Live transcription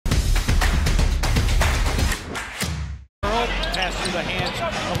pass through the hands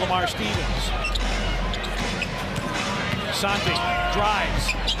of Lamar Stevens. SANTI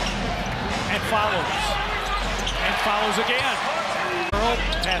drives and follows again.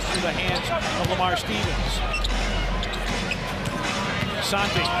 Pass through the hands of Lamar Stevens.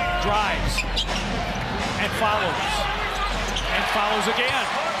 SANTI drives and follows again.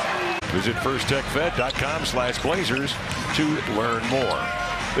 Visit firsttechfed.com/Blazers to learn more.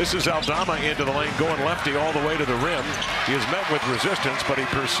 This is ALDAMA into the lane, going lefty all the way to the rim. He is met with resistance, but he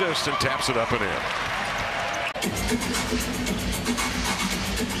persists and taps it up and in.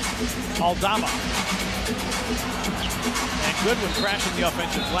 ALDAMA. And Goodwin crashing the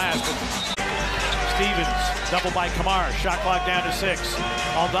offensive glass, but Stevens, double by Kamara. Shot clock down to 6.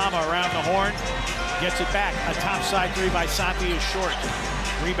 ALDAMA around the horn, gets it back. A topside three by SANTI is short.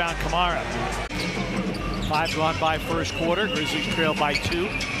 Rebound Kamara. 5 gone by first quarter. Grizzlies trail by 2.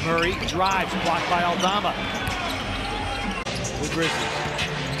 Murray drives, blocked by ALDAMA. The Grizzlies.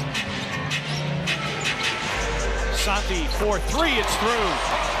 SANTI for 3, it's through.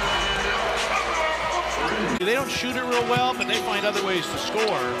 They don't shoot it real well, but they find other ways to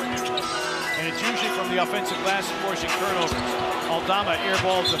score. And it's usually from the offensive glass and forcing turnovers. ALDAMA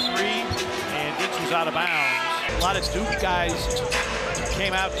airballs a 3, and Dix was out of bounds. A lot of Duke guys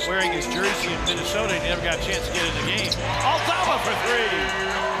came out wearing his jersey in Minnesota and never got a chance to get in the game. ALDAMA for 3.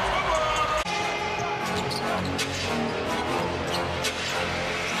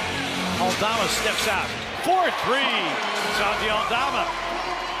 ALDAMA steps out. 4-3. Santi ALDAMA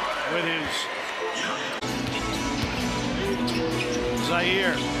with his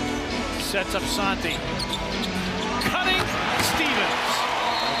Zaire sets up SANTI. Cutting Stevens.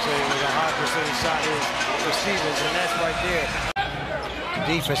 I'll tell you where the high percentage shot is for Stevens, and that's right there.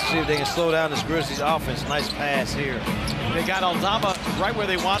 Defense, see if they can slow down this Grizzlies offense. Nice pass here. They got ALDAMA right where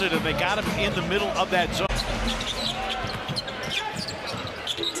they wanted him. They got him in the middle of that zone.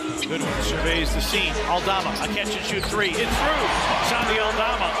 Goodwin surveys the scene. ALDAMA, a catch and shoot 3. It's through. Santi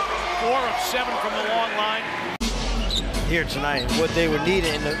ALDAMA, 4 of 7 from the long line. Here tonight, what they were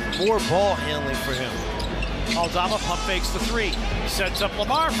needing, and more ball handling for him. ALDAMA pump fakes the 3. Sets up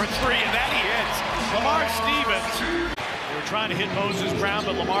Lamar for 3, and that he hits. Lamar Stevens. They were trying to hit Moses Brown,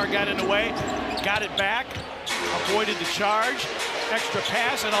 but Lamar got in the way. Got it back. Avoided the charge. Extra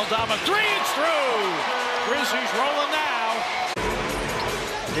pass, and ALDAMA 3, it's through. Grizzlies rolling now.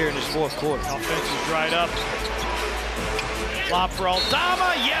 Here in this fourth quarter. Offense is dried up. Lob for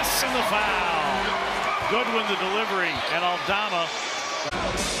ALDAMA, yes, and the foul. Goodwin the delivery, and ALDAMA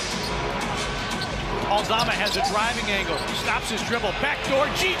has a driving angle. Stops his dribble, backdoor,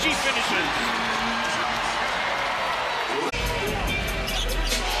 GG finishes.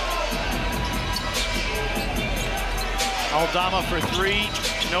 ALDAMA for 3,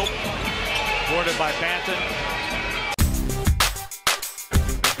 nope. Boarded by Banton.